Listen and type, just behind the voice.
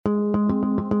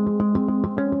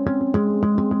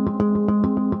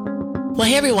Well,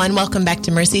 hey everyone, welcome back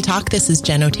to Mercy Talk. This is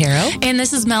Jen Otero. And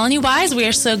this is Melanie Wise. We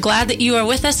are so glad that you are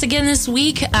with us again this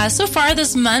week. So far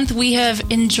this month, we have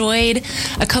enjoyed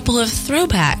a couple of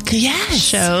throwback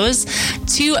shows.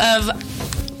 Two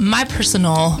of my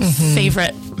personal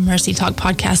favorite Mercy Talk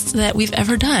podcasts that we've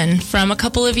ever done from a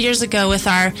couple of years ago with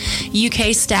our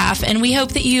UK staff. And we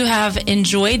hope that you have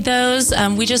enjoyed those.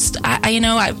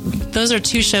 Those are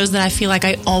two shows that I feel like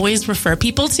I always refer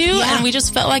people to. Yeah. And we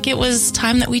just felt like it was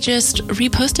time that we just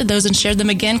reposted those and shared them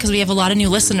again because we have a lot of new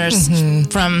listeners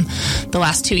from the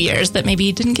last 2 years that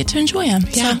maybe didn't get to enjoy them.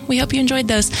 Yeah. So we hope you enjoyed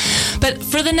those. But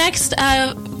for the next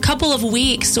couple of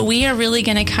weeks, we are really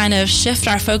going to kind of shift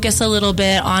our focus a little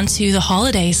bit onto the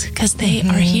holidays because they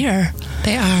are here.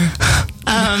 They are.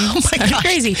 Oh my God.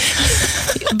 Crazy.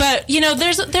 But,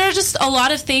 there are just a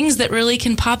lot of things that really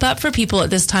can pop up for people at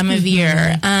this time of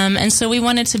year. And so we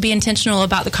wanted to be intentional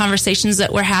about the conversations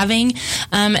that we're having.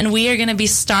 And we are going to be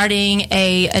starting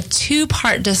a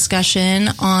two-part discussion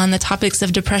on the topics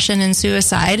of depression and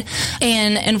suicide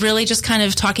and really just kind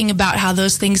of talking about how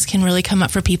those things can really come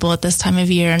up for people at this time of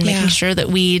year and making sure that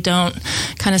we don't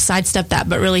kind of sidestep that,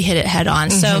 but really hit it head on.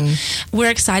 So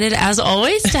we're excited, as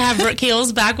always, to have Brooke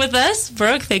Keels back with us.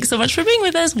 Brooke, thanks so much for being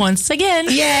with us once again.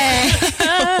 Yay!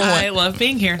 I love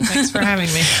being here. Thanks for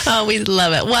having me. Oh, we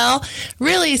love it. Well,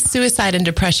 really, suicide and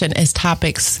depression as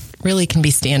topics really can be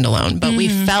standalone, but we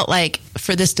felt like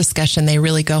for this discussion, they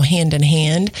really go hand in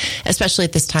hand, especially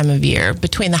at this time of year.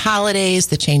 Between the holidays,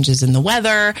 the changes in the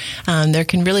weather, there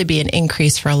can really be an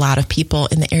increase for a lot of people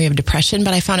in the area of depression.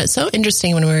 But I found it so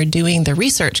interesting when we were doing the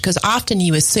research, because often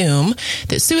you assume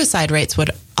that suicide rates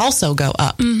would also go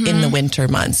up in the winter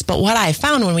months. But what I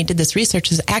found when we did this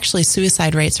research is actually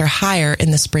suicide rates are higher in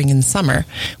the spring and summer,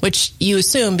 which you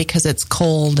assume because it's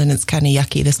cold and it's kind of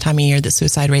yucky this time of year that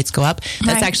suicide rates go up.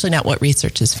 That's actually not what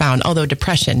research has found, although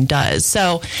depression does.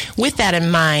 So with that in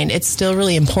mind, it's still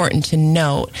really important to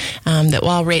note that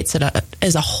while rates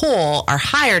as a whole are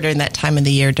higher during that time of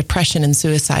the year, depression and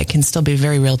suicide can still be a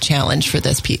very real challenge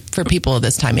for people at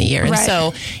this time of year. And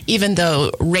so even though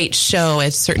rates show at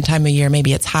a certain time of year,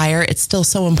 maybe it's higher, it's still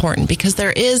so important because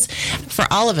there is, for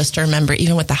all of us to remember,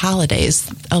 even with the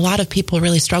holidays, a lot of people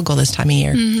really struggle this time of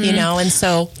year, and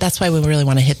so that's why we really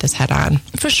want to hit this head on.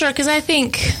 For sure, because I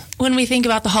think when we think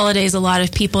about the holidays, a lot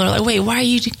of people are like, wait, why are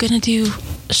you going to do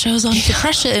shows on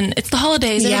depression? It's the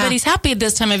holidays. Everybody's happy at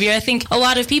this time of year. I think a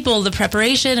lot of people, the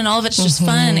preparation and all of it's just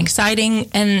fun and exciting.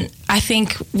 And I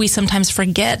think we sometimes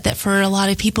forget that for a lot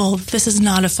of people, this is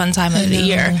not a fun time of the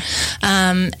year.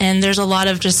 And there's a lot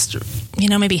of just,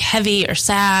 maybe heavy or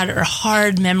sad or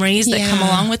hard memories that come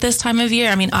along with this time of year.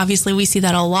 I mean, obviously we see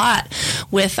that a lot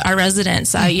with our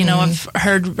residents. I've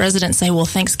heard residents say, well,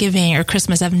 Thanksgiving or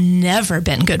Christmas have never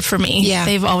been good for me. Yeah.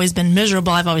 They've always been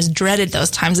miserable. I've always dreaded those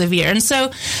times of year. And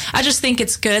so I just think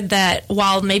it's good that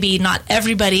while maybe not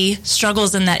everybody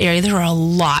struggles in that area, there are a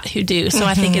lot who do. So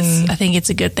I think it's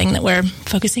a good thing that we're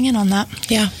focusing in on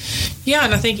that. Yeah. Yeah,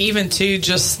 and I think even too,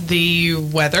 just the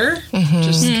weather,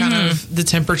 just kind of the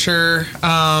temperature,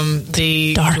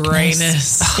 the darkness,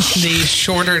 grayness, the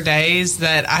shorter days,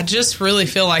 that I just really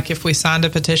feel like if we signed a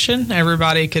petition,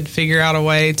 everybody could figure out a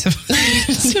way to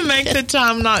make the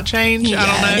time not change. I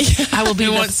don't know. I will be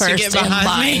the first to get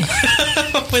behind me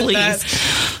with that.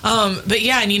 But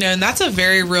yeah, and that's a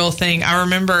very real thing. I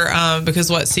remember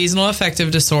because seasonal affective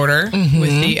disorder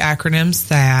with the acronym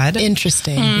SAD.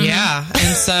 Interesting. Yeah.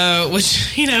 And so,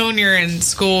 which, when you're in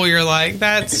school, you're like,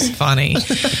 that's funny.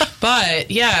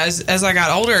 But yeah, as I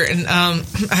got older, and I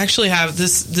actually have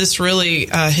this really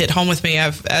hit home with me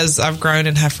as I've grown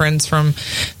and have friends from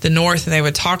the north, and they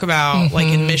would talk about like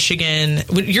in Michigan.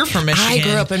 You're from Michigan. I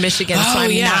grew up in Michigan, so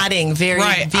I'm nodding very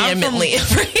vehemently.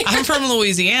 I'm from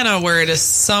Louisiana, where it is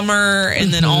summer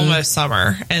and then almost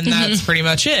summer, and that's pretty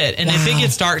much it. And if it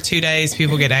gets dark 2 days,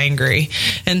 people get angry.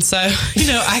 And so,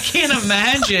 I can't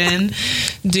imagine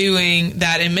doing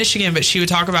that in Michigan, but she would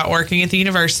talk about working at the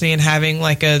university and having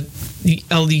like a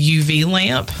UV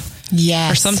lamp.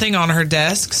 Or something on her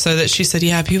desk, so that she said,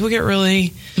 people get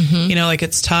really, like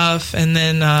it's tough. And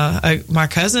then my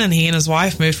cousin, he and his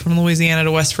wife moved from Louisiana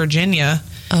to West Virginia.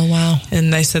 Oh, wow.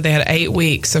 And they said they had 8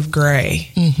 weeks of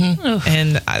gray.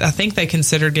 And I think they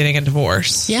considered getting a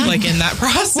divorce. Yeah. Like in that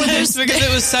process because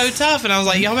it was so tough. And I was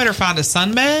like, y'all better find a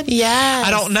sunbed. Yeah.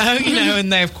 I don't know,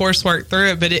 and they of course worked through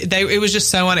it. But it was just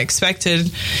so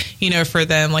unexpected, for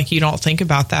them. Like you don't think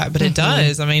about that, but it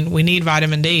does. I mean, we need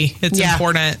vitamin D. It's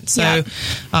important. So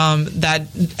that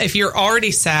if you're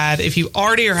already sad, if you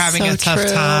already are having a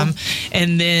tough time,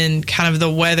 and then kind of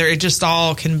the weather, it just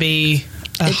all can be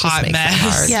hot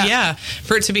mess. Yeah.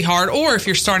 For it to be hard. Or if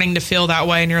you're starting to feel that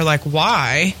way and you're like,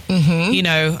 why? You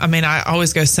know, I mean, I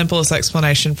always go simplest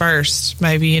explanation first.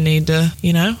 Maybe you need to,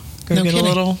 you know, go get a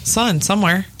little sun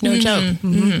somewhere. No joke.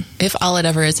 If all it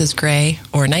ever is gray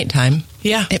or nighttime,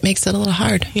 it makes it a little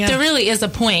hard. There really is a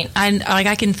point.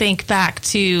 I can think back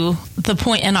to the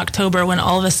point in October when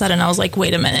all of a sudden I was like,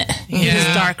 wait a minute, it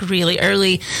was dark really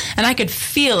early, and I could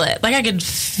feel it. Like I could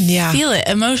feel it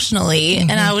emotionally,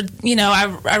 and I would, you know,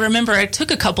 I remember it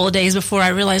took a couple of days before I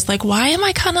realized, like, why am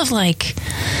I kind of like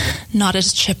not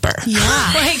as chipper?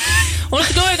 Like,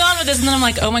 what's going on with this? And then I'm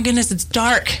like, oh my goodness, it's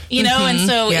dark, you know? And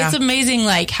so it's amazing,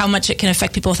 like, how much it can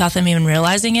affect people without them even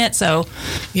realizing it. So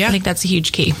I think that's a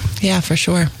huge key. Yeah, for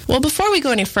sure. Well, before we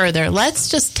go any further, let's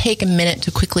just take a minute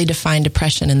to quickly define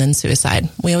depression and then suicide.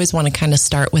 We always want to kind of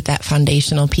start with that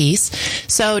foundational piece.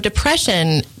 So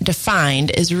depression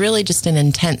defined is really just an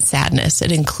intense sadness.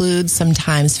 It includes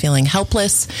sometimes feeling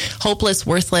helpless, hopeless,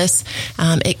 worthless.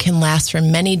 It can last for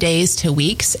many days to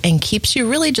weeks and keeps you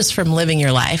really just from living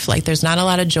your life. Like there's not a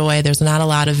lot of joy. There's not a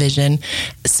lot of vision.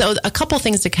 So a couple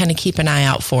things to kind of keep an eye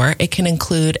out for. It can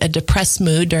include a depressed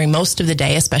mood during most of the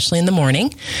day, especially in the morning,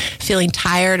 feeling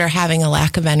tired or having a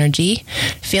lack of energy,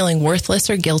 feeling worthless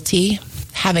or guilty,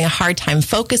 having a hard time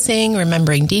focusing,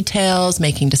 remembering details,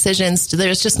 making decisions.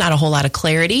 There's just not a whole lot of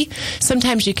clarity.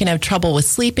 Sometimes you can have trouble with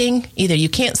sleeping. Either you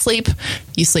can't sleep,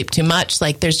 you sleep too much.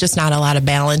 Like there's just not a lot of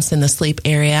balance in the sleep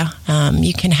area.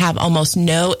 You can have almost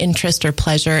no interest or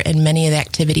pleasure in many of the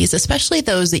activities, especially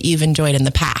those that you've enjoyed in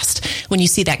the past. When you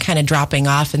see that kind of dropping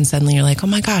off and suddenly you're like, oh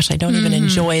my gosh, I don't even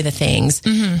enjoy the things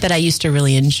that I used to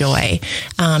really enjoy.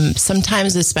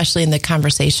 Sometimes, especially in the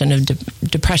conversation of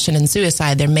depression and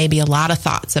suicide, there may be a lot of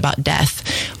thoughts about death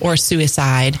or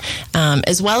suicide,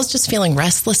 as well as just feeling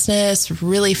restlessness,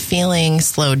 really feeling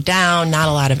slowed down, not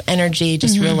a lot of energy,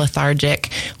 just real lethargic,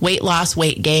 weight loss,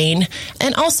 weight gain.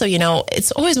 And also, you know,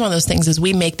 it's always one of those things as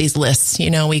we make these lists, you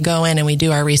know, we go in and we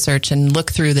do our research and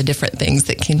look through the different things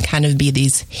that can kind of be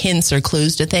these hints or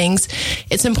clues to things.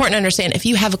 It's important to understand if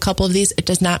you have a couple of these, it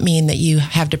does not mean that you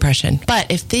have depression. But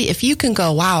if you can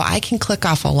go, wow, I can click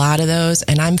off a lot of those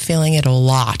and I'm feeling it a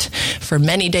lot for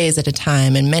many days at a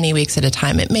time and many weeks at a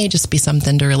time, it may just be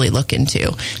something to really look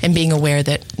into and being aware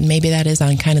that maybe that is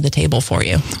on kind of the table for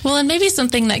you. Well, and maybe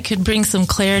something that could bring some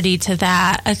clarity to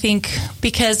that, I think,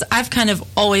 because I've kind of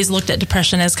always looked at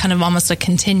depression as kind of almost a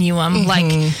continuum. Like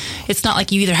it's not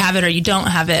like you either have it or you don't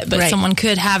have it, but someone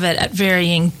could have it at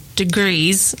varying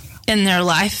degrees in their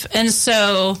life. And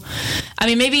so, I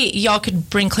mean, maybe y'all could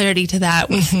bring clarity to that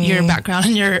with your background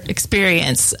and your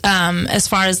experience, as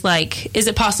far as like, is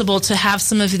it possible to have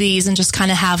some of these and just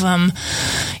kind of have them,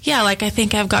 like I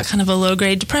think I've got kind of a low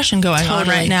grade depression going on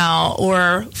right now,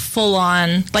 or full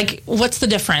on, like what's the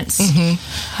difference?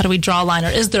 How do we draw a line, or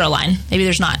is there a line? Maybe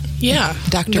there's not. Yeah.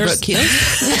 Dr. Brooke Keels.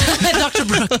 Dr.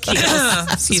 Brooke Keels.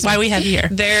 That's why we have you here.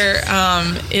 There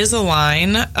is a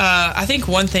line. I think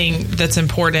one thing that's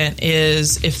important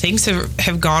is if things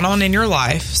have gone on in your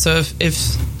life. So if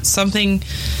something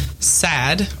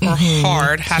sad or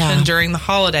hard happened during the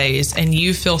holidays and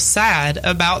you feel sad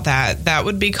about that, that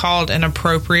would be called an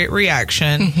appropriate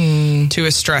reaction to a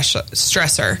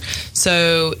stressor.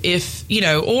 So if, you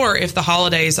know, or if the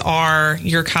holidays are,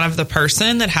 you're kind of the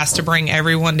person that has to bring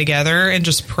everyone together and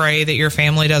just pray that your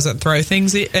family doesn't throw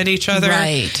things at each other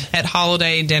at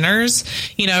holiday dinners,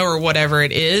 you know, or whatever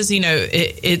it is, you know,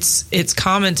 it's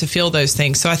common to feel those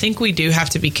things. So I think we do have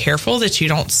to be careful that you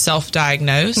don't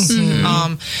self-diagnose.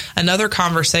 Another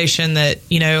conversation that,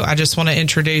 you know, I just want to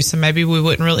introduce and maybe we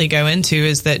wouldn't really go into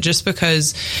is that just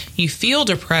because you feel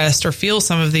depressed or feel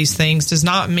some of these things does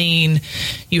not mean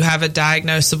you have a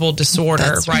diagnosable disorder,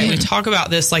 that's right? We talk about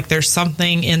this like there's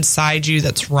something inside you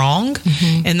that's wrong,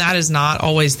 and that is not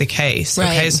always the case.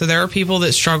 Okay, so there are people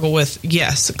that struggle with,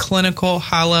 yes, clinical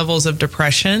high levels of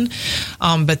depression,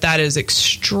 but that is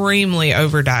extremely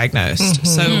overdiagnosed.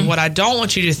 So what I don't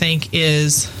want you to think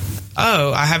is,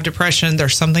 oh, I have depression,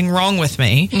 there's something wrong with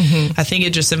me. I think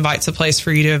it just invites a place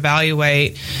for you to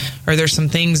evaluate, or there's some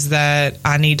things that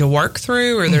I need to work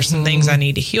through, or there's some things I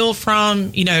need to heal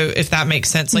from, you know, if that makes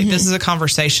sense. Like this is a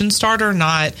conversation starter,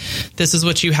 not this is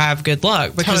what you have, good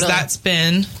luck. Because that's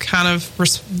been kind of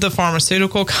the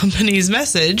pharmaceutical company's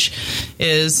message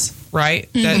is,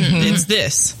 right? That it's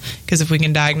this. Because if we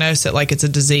can diagnose it like it's a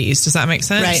disease, does that make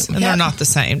sense? Right. And they're not the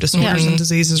same. Disorders and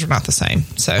diseases are not the same.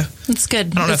 So it's good.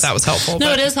 I don't know if that was helpful.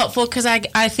 No, it is helpful because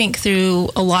I think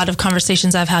through a lot of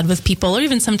conversations I've had with people, or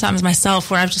even sometimes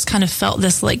myself, where I've just kind of felt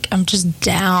this, like, I'm just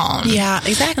down. Yeah,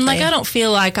 exactly. And like, I don't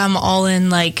feel like I'm all in,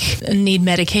 like, need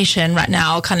medication right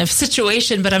now kind of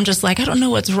situation, but I'm just like, I don't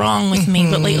know what's wrong with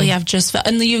me. But lately I've just felt,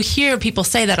 and you hear people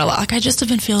say that a lot, like, I just have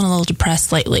been feeling a little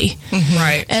depressed lately.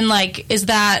 Right. And like, is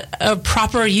that a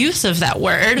proper use of that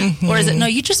word? Or is it, no,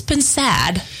 you just been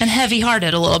sad and heavy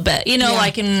hearted a little bit, you know,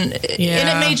 like, and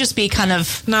it may just be kind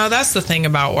of. No, that's the thing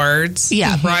about words.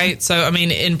 Yeah. Right. So, I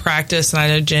mean, in practice, and I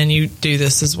know, Jen, you do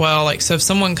this as well. Like, so if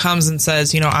someone comes and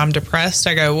says, you know, I'm depressed,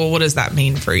 I go, well, what does that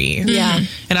mean for you? Yeah.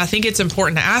 And I think it's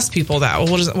important to ask people that.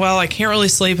 Well, I can't really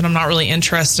sleep and I'm not really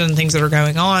interested in things that are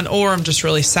going on, or I'm just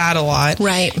really sad a lot.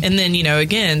 Right. And then, you know,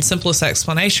 again, simplest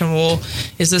explanation, well,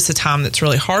 is this a time that's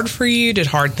really hard for you? Did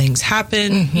hard things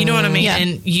happen? You know what I mean? Yeah.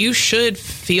 And you should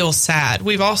feel sad.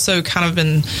 We've also kind of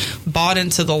been bought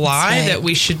into the lie that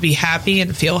we should be happy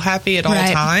and feel happy at all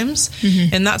times.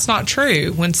 And that's not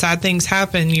true. When sad things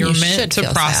happen, you're meant to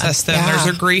process them.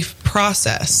 There's a grief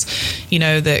process, you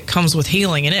know, that comes with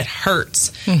healing, and it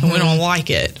hurts and we don't like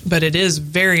it, but it is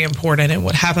very important. And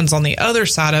what happens on the other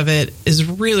side of it is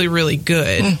really, really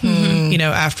good, you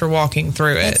know, after walking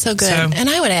through it. That's so good. And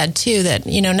I would add, too, that,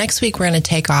 you know, next week we're going to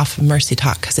take off Mercy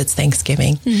Talk because it's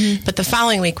Thanksgiving. But the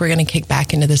following week we're going to kick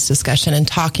back into this discussion and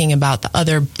talking about the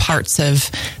other parts of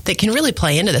that can really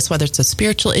play into this, whether it's a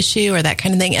spiritual issue or that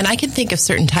kind of thing. And I can think of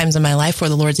certain times in my life where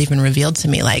the Lord's even revealed to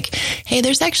me, like, hey,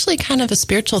 there's actually kind of a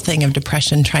spiritual thing of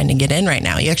depression trying to get in right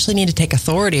now. You actually need to take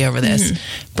authority over this,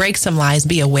 break some lies,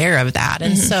 be aware of that.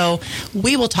 And so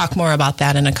we will talk more about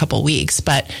that in a couple weeks.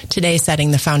 But today,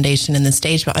 setting the foundation and the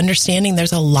stage, but understanding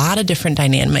there's a lot of different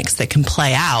dynamics that can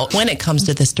play out when it comes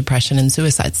to this depression and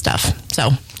suicide stuff. So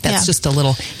that's just a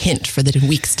little hint for the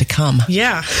weeks to come.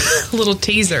 Yeah, a little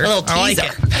teaser. A little teaser. I like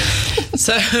it.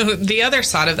 So the other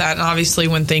side of that, and obviously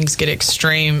when things get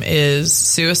extreme, is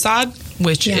suicide,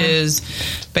 which is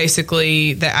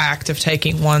basically the act of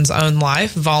taking one's own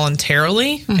life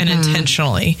voluntarily and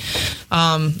intentionally.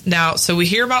 Now, so we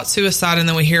hear about suicide, and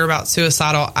then we hear about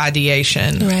suicidal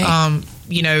ideation. Right.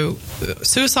 You know,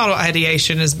 suicidal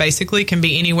ideation is basically can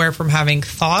be anywhere from having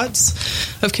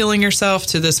thoughts of killing yourself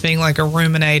to this being like a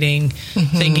ruminating,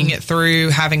 thinking it through,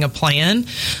 having a plan.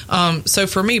 So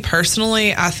for me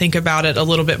personally, I think about it a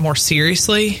little bit more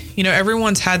seriously. You know,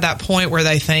 everyone's had that point where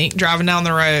they think driving down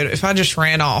the road, if I just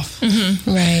ran off,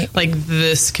 Right. like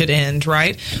this could end,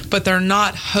 right? But they're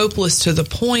not hopeless to the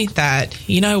point that,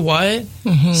 you know what?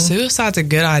 Suicide's a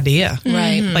good idea.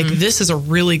 Right. Like, this is a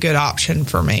really good option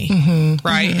for me.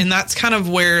 Right. And that's kind of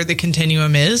where the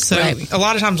continuum is. So a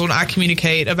lot of times when I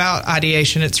communicate about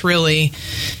ideation, it's really,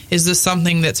 is this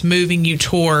something that's moving you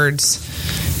towards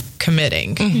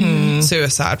committing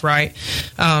suicide, right?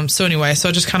 So anyway, so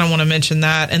I just kind of want to mention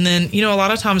that. And then, you know, a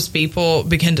lot of times people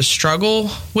begin to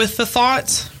struggle with the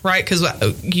thoughts, right? Because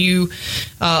you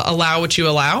allow what you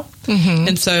allow.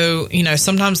 And so, you know,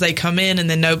 sometimes they come in and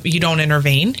then you don't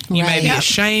intervene. You may be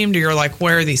ashamed, or you're like,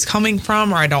 where are these coming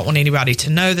from? Or I don't want anybody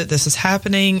to know that this is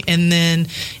happening. And then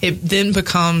it then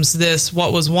becomes this,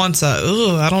 what was once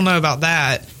I don't know about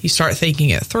that. You start thinking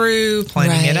it through,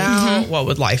 planning it out. What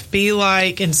would life be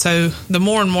like? And so the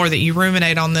more and more that you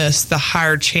ruminate on this, the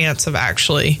higher chance of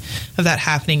that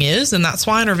happening is. And that's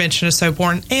why intervention is so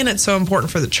important. And it's so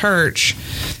important for the church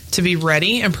to be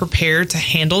ready and prepared to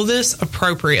handle this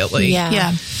appropriately.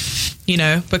 Yeah. You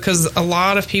know, because a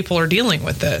lot of people are dealing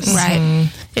with this.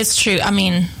 Right. It's true. I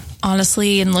mean,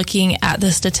 honestly, in looking at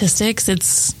the statistics,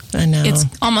 it's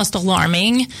almost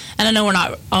alarming. And I know we're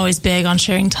not always big on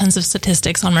sharing tons of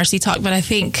statistics on Mercy Talk, but I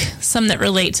think some that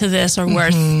relate to this are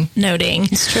worth noting.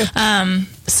 It's true.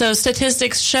 So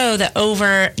statistics show that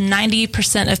over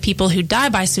 90% of people who die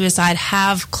by suicide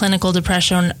have clinical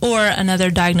depression or another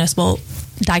diagnosable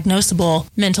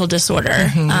mental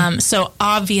disorder. So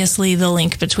obviously the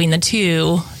link between the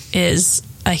two is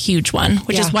a huge one,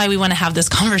 which is why we want to have this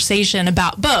conversation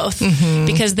about both,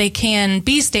 because they can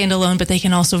be standalone, but they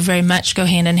can also very much go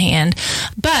hand in hand.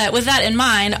 But with that in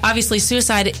mind, obviously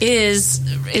suicide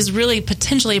is really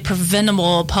potentially a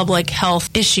preventable public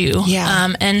health issue.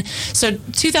 And so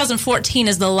 2014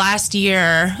 is the last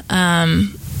year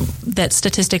that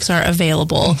statistics are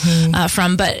available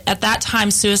from. But at that time,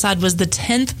 suicide was the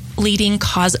 10th leading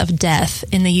cause of death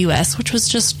in the U.S., which was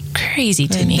just crazy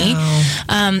to me.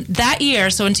 That year,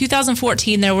 so in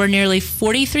 2014, there were nearly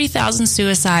 43,000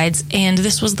 suicides, and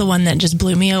this was the one that just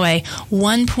blew me away.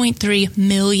 1.3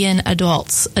 million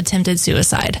adults attempted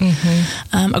suicide.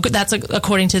 That's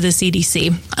according to the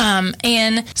CDC.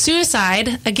 And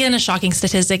suicide, again, a shocking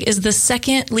statistic, is the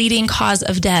second leading cause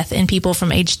of death in people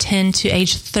from age 10 to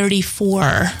age 34.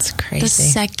 That's crazy. The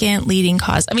second leading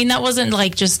cause. I mean, that wasn't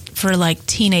like just for like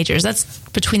teenagers. That's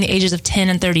between the ages of 10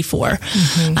 and 34.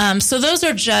 So those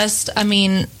are just, I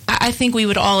mean, I think we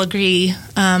would all agree,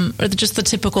 or just the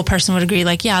typical person would agree,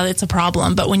 like, yeah, it's a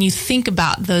problem. But when you think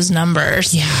about those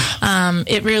numbers,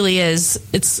 it really is,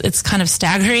 it's kind of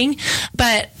staggering.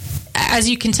 But as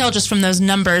you can tell just from those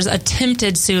numbers,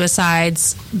 attempted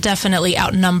suicides definitely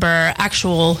outnumber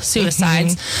actual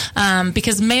suicides,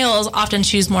 because males often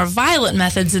choose more violent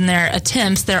methods in their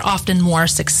attempts. They're often more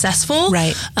successful.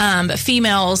 Right. But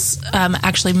females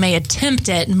actually may attempt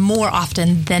it more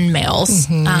often than males.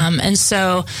 And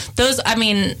so those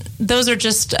are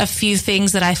just a few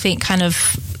things that I think kind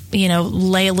of,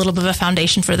 lay a little bit of a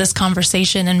foundation for this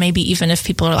conversation. And maybe even if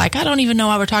people are like, I don't even know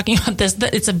why we're talking about this,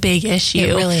 it's a big issue.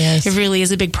 It really is. It really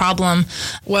is a big problem.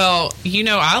 Well,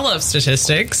 I love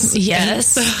statistics. Yes.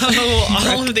 So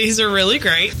all of these are really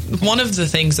great. One of the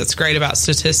things that's great about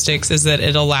statistics is that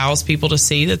it allows people to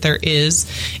see that there is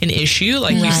an issue,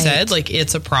 like you said, like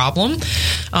it's a problem.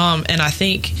 And I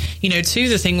think, too,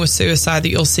 the thing with suicide that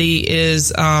you'll see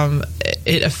is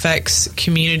it affects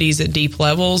communities at deep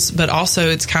levels, but also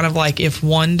it's kind of like if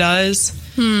one does,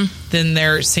 then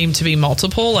there seem to be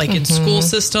multiple. Like in school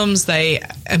systems, they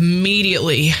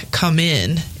immediately come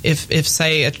in. If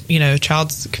say, a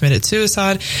child's committed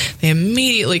suicide, they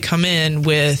immediately come in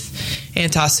with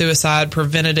anti-suicide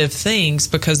preventative things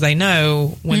because they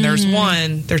know when there's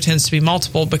one, there tends to be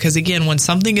multiple. Because again, when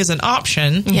something is an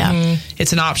option,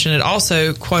 it's an option. It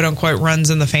also, quote unquote, runs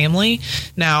in the family.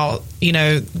 Now,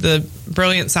 the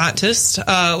brilliant scientists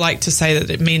like to say that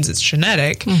it means it's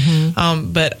genetic.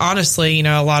 But honestly,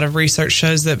 a lot of research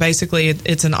shows that basically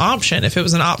it's an option. If it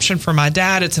was an option for my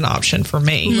dad, it's an option for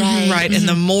me. Right. And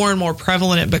the more and more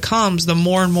prevalent it becomes, the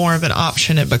more and more of an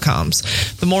option it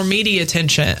becomes. The more media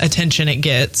attention it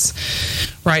gets.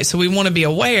 Right. So we want to be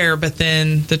aware, but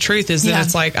then the truth is that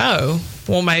it's like, oh,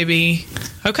 well, maybe,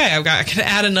 okay, I can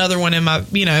add another one in my,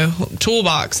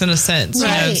 toolbox in a sense.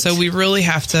 Right. So we really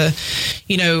have to,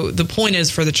 the point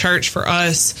is for the church, for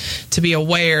us to be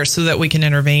aware so that we can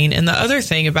intervene. And the other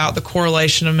thing about the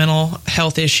correlation of mental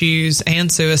health issues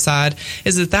and suicide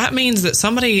is that means that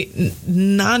somebody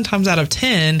 9 times out of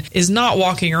 10 is not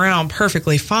walking around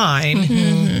perfectly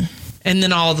fine. And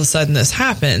then all of a sudden this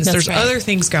happens. There's other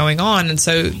things going on. And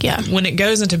so when it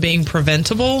goes into being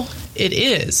preventable, it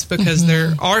is, because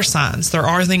there are signs. There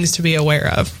are things to be aware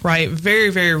of, right? Very,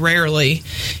 very rarely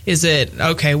is it,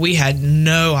 okay, we had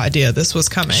no idea this was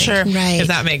coming. Sure. Right. If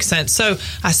that makes sense. So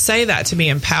I say that to be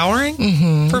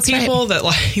empowering for people, that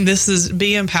like this is,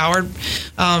 be empowered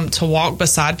to walk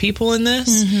beside people in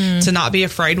this, to not be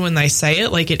afraid when they say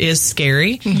it. Like, it is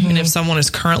scary. And if someone is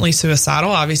currently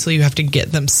suicidal, obviously you have to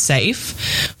get them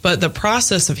safe. But the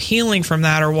process of healing from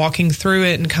that, or walking through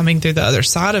it and coming through the other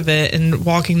side of it and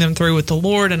walking them through with the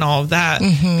Lord and all of that,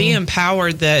 be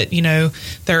empowered that,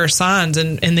 there are signs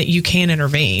and that you can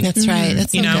intervene. That's right.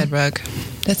 That's so good, Brooke.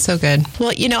 That's so good.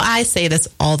 Well, I say this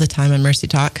all the time on Mercy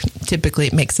Talk. Typically,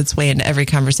 it makes its way into every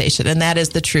conversation, and that is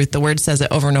the truth. The Word says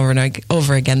it over and over and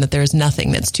over again, that there is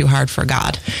nothing that's too hard for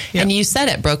God. Yep. And you said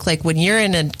it, Brooke, like when you're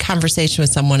in a conversation with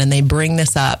someone and they bring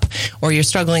this up, or you're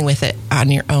struggling with it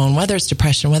on your own, whether it's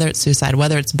depression, whether it's suicide,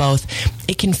 whether it's both,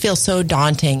 it can feel so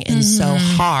daunting and so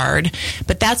hard.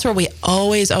 But that's where we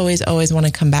always, always, always want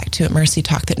to come back to at Mercy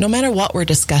Talk, that no matter what we're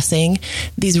discussing,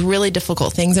 these really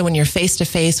difficult things, and when you're face to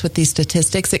face with these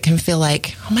statistics, it can feel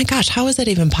like, oh my gosh, how is it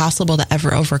even possible to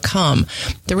ever overcome?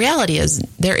 The reality is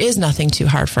there is nothing too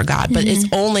hard for God, but it's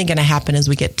only going to happen as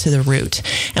we get to the root.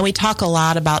 And we talk a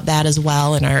lot about that as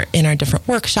well in our different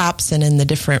workshops and in the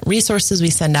different resources we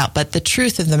send out. But the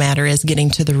truth of the matter is getting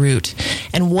to the root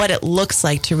and what it looks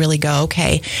like to really go,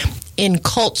 okay, in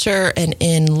culture and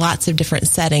in lots of different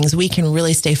settings, we can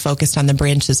really stay focused on the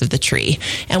branches of the tree.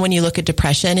 And when you look at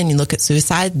depression and you look at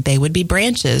suicide, they would be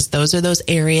branches. Those are those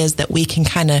areas that we can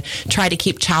kind of try to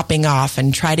keep chopping off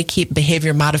and try to keep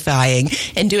behavior modifying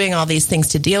and doing all these things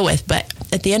to deal with. But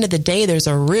at the end of the day, there's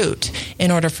a root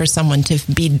in order for someone to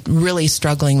be really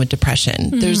struggling with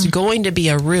depression. There's going to be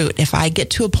a root. If I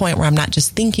get to a point where I'm not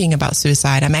just thinking about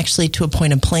suicide, I'm actually to a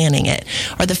point of planning it,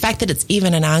 or the fact that it's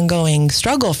even an ongoing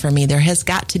struggle for me me, there has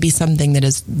got to be something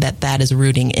that is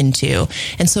rooting into.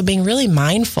 And so being really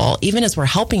mindful, even as we're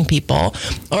helping people,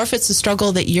 or if it's a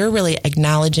struggle that you're really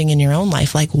acknowledging in your own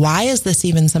life, like, why is this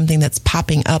even something that's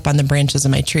popping up on the branches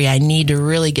of my tree? I need to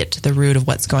really get to the root of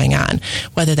what's going on,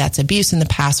 whether that's abuse in the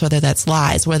past, whether that's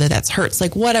lies, whether that's hurts,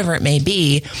 like whatever it may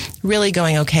be, really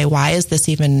going, okay, why is this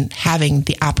even having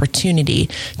the opportunity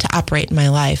to operate in my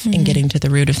life and getting to the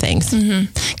root of things?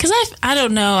 Because I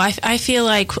don't know. I feel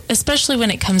like, especially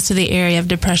when it comes to the area of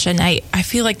depression, I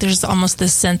feel like there's almost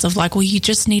this sense of like, well, you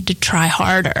just need to try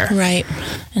harder. Right.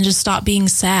 And just stop being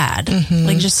sad.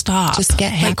 Like, just stop. Just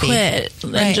get happy. Like, quit.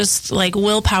 Right. And just like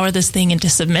willpower this thing into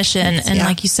submission. And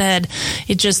like you said,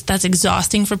 that's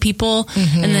exhausting for people.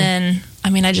 And then, I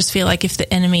mean, I just feel like if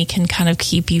the enemy can kind of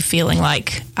keep you feeling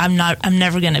like, I'm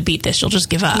never going to beat this, you'll just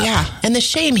give up. Yeah. And the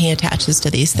shame he attaches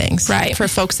to these things. Right. For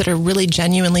folks that are really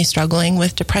genuinely struggling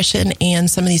with depression and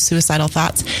some of these suicidal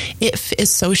thoughts, it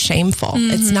is so shameful.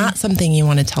 It's not something you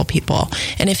want to tell people.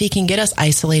 And if he can get us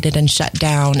isolated and shut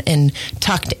down and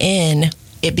tucked in,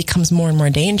 it becomes more and more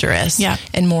dangerous. Yeah.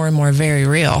 And more very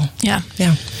real. Yeah.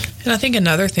 Yeah. And I think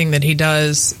another thing that he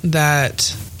does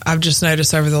that I've just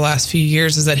noticed over the last few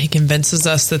years is that he convinces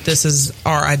us that this is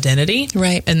our identity.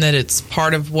 Right. And that it's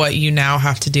part of what you now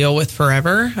have to deal with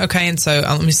forever. Okay. And so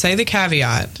let me say the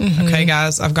caveat. Okay,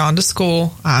 guys, I've gone to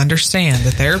school. I understand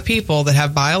that there are people that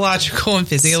have biological and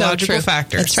physiological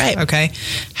factors. That's right. Okay.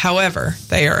 However,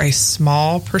 they are a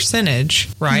small percentage,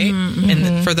 right?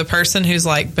 And for the person who's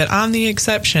like, but I'm the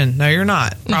exception. No, you're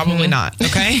not. Probably not.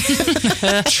 Okay.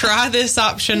 Try this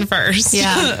option first.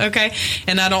 Yeah. Okay.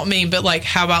 And I don't mean, but like,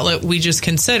 how about we just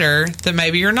consider that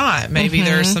maybe you're not. Maybe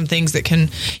there are some things that can,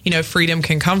 freedom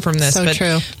can come from this. So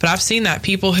true. But I've seen that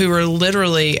people who are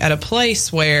literally at a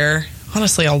place where,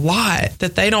 honestly, a lot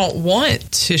that they don't want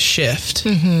to shift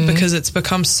because it's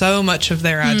become so much of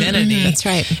their identity. That's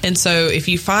right. And so if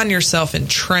you find yourself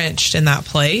entrenched in that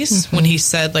place when he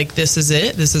said, like, this is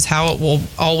it, this is how it will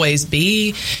always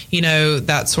be,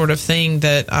 that sort of thing,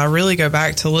 that I really go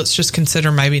back to, let's just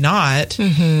consider maybe not,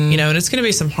 and it's going to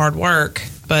be some hard work.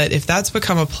 But if that's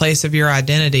become a place of your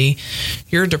identity,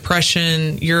 your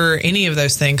depression, your any of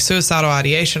those things, suicidal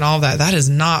ideation, all of that is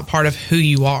not part of who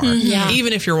you are. Yeah.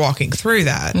 Even if you're walking through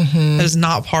that, that is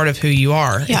not part of who you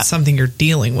are. Yeah. It's something you're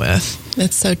dealing with.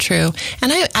 That's so true.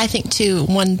 And I think, too,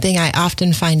 one thing I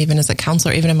often find, even as a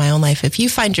counselor, even in my own life, if you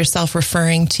find yourself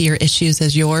referring to your issues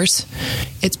as yours,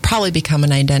 it's probably become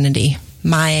an identity.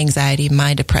 My anxiety,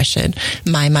 my depression,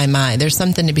 my. There's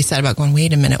something to be said about going,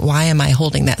 wait a minute, why am I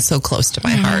holding that so close to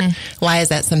my heart? Why is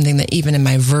that something that even in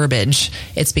my verbiage,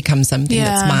 it's become something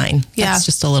that's mine? That's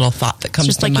just a little thought that comes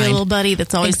just to mind. Just like your little buddy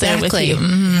that's always there with you.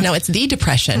 No, it's the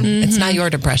depression. It's not your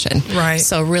depression. Right.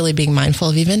 So really being mindful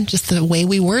of even just the way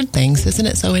we word things. Isn't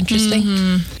it so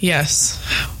interesting? Yes.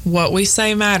 What we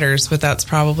say matters, but that's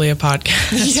probably a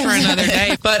podcast for another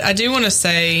day. But I do want to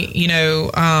say,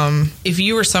 if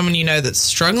you or someone that's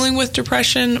struggling with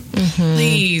depression,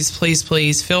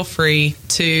 please feel free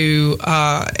to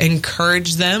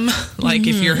encourage them. Like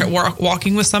if you're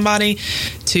walking with somebody,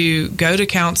 to go to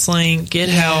counseling, get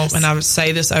help. And I would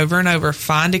say this over and over,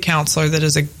 find a counselor that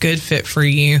is a good fit for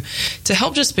you to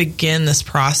help just begin this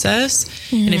process.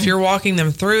 And if you're walking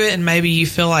them through it and maybe you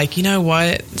feel like, you know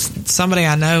what, somebody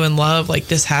I know and love, like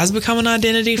this has become an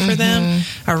identity for them,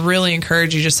 I really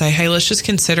encourage you to say, hey, let's just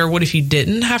consider what if you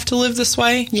didn't have to live this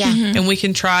way? And we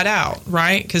can try it out,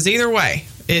 right? Because either way,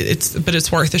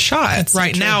 it's worth a shot.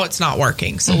 Right now, it's not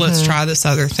working. So let's try this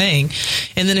other thing.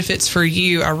 And then if it's for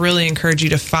you, I really encourage you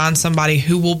to find somebody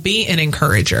who will be an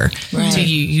encourager to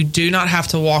you. You do not have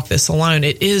to walk this alone.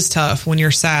 It is tough when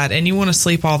you're sad and you want to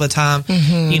sleep all the time,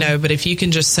 but if you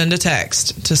can just send a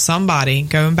text to somebody,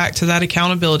 going back to that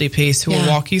accountability piece, who will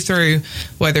walk you through,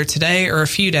 whether today or a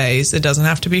few days, it doesn't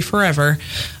have to be forever,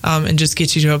 and just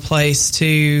get you to a place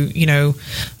to,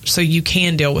 so you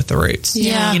can deal with the roots.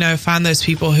 Find those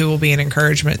people who will be an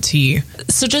encouragement to you.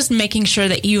 So just making sure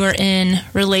that you are in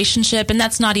relationship, and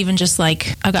that's not even just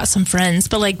like I've got some friends,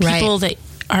 but like people that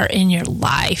are in your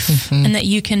life and that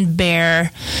you can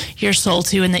bare your soul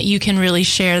to, and that you can really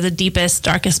share the deepest,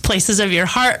 darkest places of your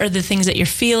heart or the things that you're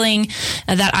feeling.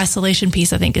 That isolation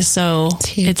piece, I think, is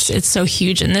it's so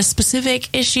huge in this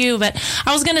specific issue. But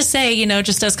I was going to say,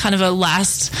 just as kind of a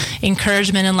last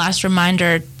encouragement and last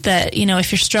reminder that,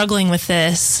 if you're struggling with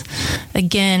this,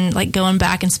 again, like going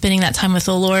back and spending that time with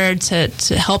the Lord to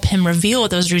help him reveal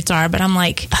what those roots are. But I'm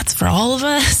like, that's for all of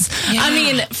us. Yeah. I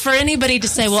mean, for anybody to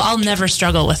say, well, I'll never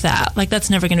struggle with that. Like, that's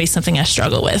never going to be something I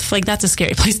struggle with. Like, that's a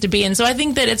scary place to be in. So I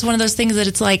think that it's one of those things that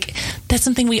it's like, that's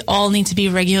something we all need to be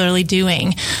regularly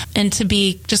doing, and to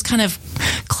be just kind of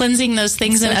cleansing those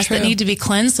things in us that need to be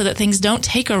cleansed so that things don't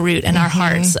take a root in our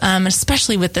hearts,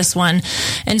 especially with this one.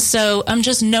 And so I'm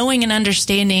just knowing and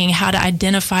understanding how to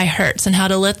identify hurts and how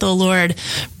to let the Lord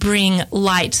bring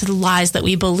light to the lies that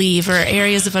we believe or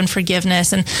areas of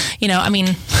unforgiveness. And,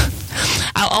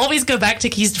 I'll always go back to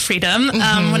Keys to Freedom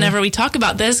whenever we talk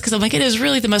about this, because I'm like, it is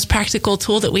really the most practical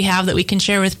tool that we have that we can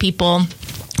share with people.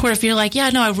 Where if you're like, yeah,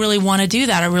 no, I really want to do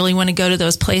that, I really want to go to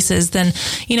those places, then,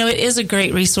 it is a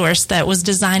great resource that was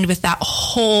designed with that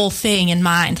whole thing in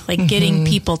mind, like getting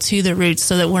people to the roots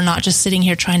so that we're not just sitting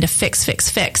here trying to fix.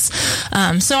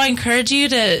 So I encourage you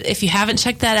to, if you haven't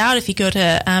checked that out, if you go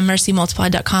to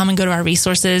mercymultiplied.com and go to our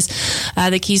resources,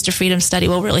 the Keys to Freedom study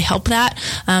will really help that.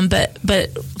 But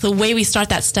the way we start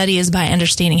that study is by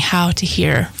understanding how to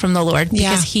hear from the Lord,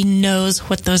 because He knows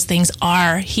what those things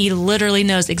are. He literally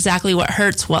knows exactly what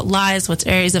hurts, what lies, what's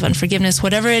areas of unforgiveness,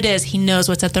 whatever it is, He knows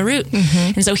what's at the root.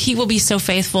 And so He will be so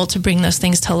faithful to bring those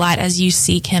things to light as you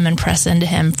seek Him and press into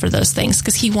Him for those things,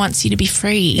 because He wants you to be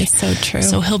free. It's so true.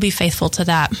 So He'll be faithful to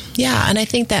that. Yeah, and I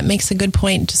think that makes a good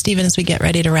point, just even as we get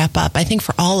ready to wrap up. I think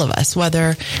for all of us,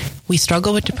 whether we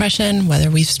struggle with depression, whether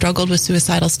we've struggled with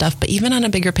suicidal stuff, but even on a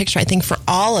bigger picture, I think for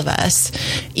all of us,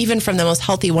 even from the most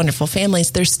healthy, wonderful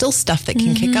families, there's still stuff that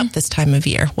can kick up this time of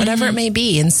year, whatever it may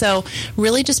be. And so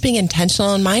really just being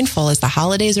intentional and mindful as the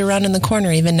holidays are around in the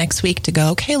corner, even next week, to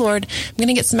go, okay, Lord, I'm going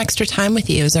to get some extra time with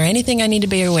you. Is there anything I need to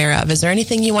be aware of? Is there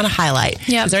anything you want to highlight?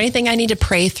 Yep. Is there anything I need to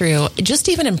pray through? Just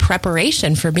even in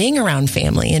preparation for being around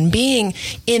family and being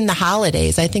in the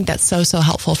holidays, I think that's so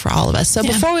helpful for all of us. So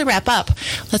before we wrap up,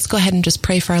 let's go ahead and just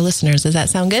pray for our listeners. Does that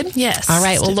sound good? Yes. All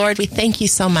right. Well, Lord, we thank you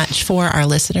so much for our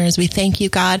listeners. We thank you,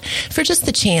 God, for just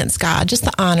the chance, God, just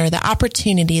the honor, the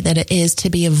opportunity that it is to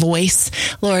be a voice,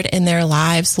 Lord, in their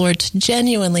lives, Lord, to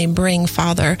genuinely bring,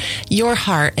 Father, your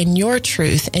heart and your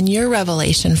truth and your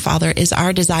revelation, Father, is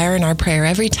our desire and our prayer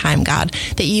every time, God,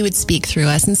 that you would speak through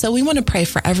us. And so we want to pray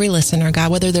for every listener,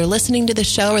 God, whether they're listening to the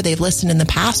show or they've listened in the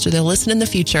past or they'll listen in the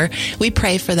future. We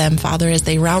pray for them, Father, as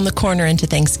they round the corner into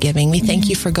Thanksgiving. We thank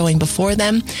you for going before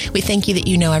them. We thank you that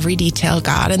you know every detail,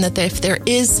 God, and that if there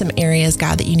is some areas,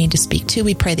 God, that you need to speak to,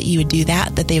 we pray that you would do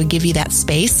that they would give you that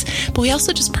space. But we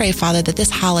also just pray, Father, that this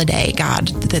holiday, God,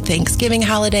 the Thanksgiving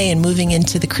holiday and moving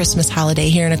into the Christmas holiday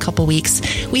here in a couple weeks,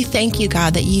 we thank you,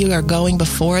 God, that you are going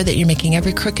before, that you're making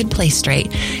every crooked place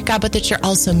straight, God, but that you're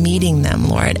also meeting them,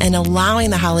 Lord, and allowing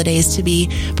the holidays to be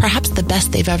perhaps the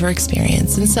best they've ever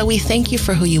experienced. And so we thank you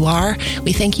for who you are.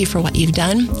 We thank you for what you've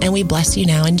done, and we bless you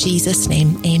now in Jesus'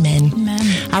 name. Amen.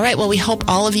 Amen. All right. Well, we hope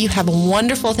all of you have a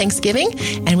wonderful Thanksgiving,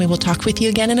 and we will talk with you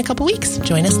again in a couple weeks.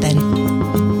 Join us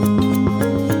then.